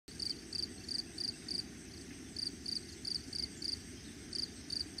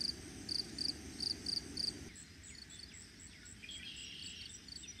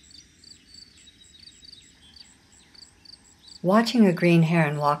Watching a green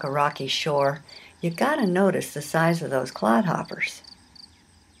heron walk a rocky shore, you gotta notice the size of those clodhoppers.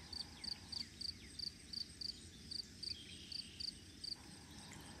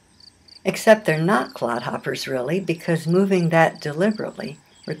 Except they're not clodhoppers really, because moving that deliberately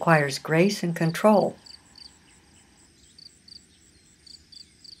requires grace and control.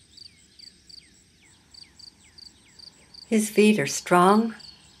 His feet are strong,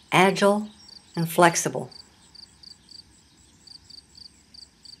 agile, and flexible.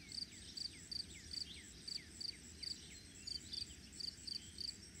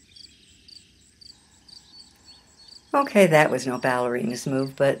 Okay, that was no ballerina's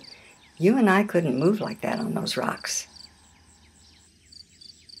move, but you and I couldn't move like that on those rocks.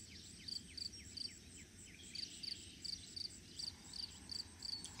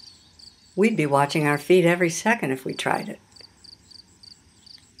 We'd be watching our feet every second if we tried it.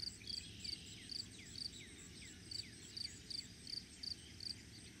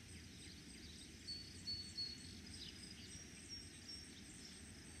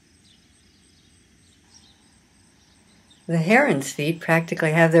 The heron's feet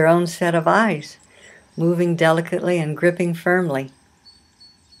practically have their own set of eyes, moving delicately and gripping firmly.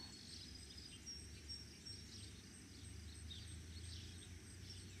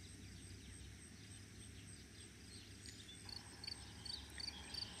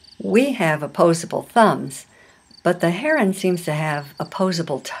 We have opposable thumbs, but the heron seems to have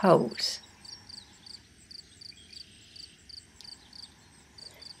opposable toes.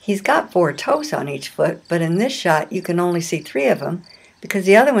 He's got 4 toes on each foot, but in this shot you can only see 3 of them because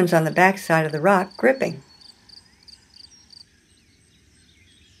the other one's on the back side of the rock gripping.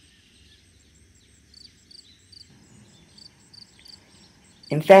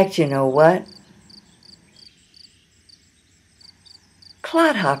 In fact, you know what?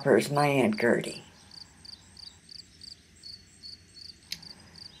 Clodhoppers, my Aunt Gertie.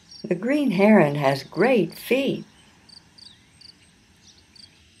 The green heron has great feet.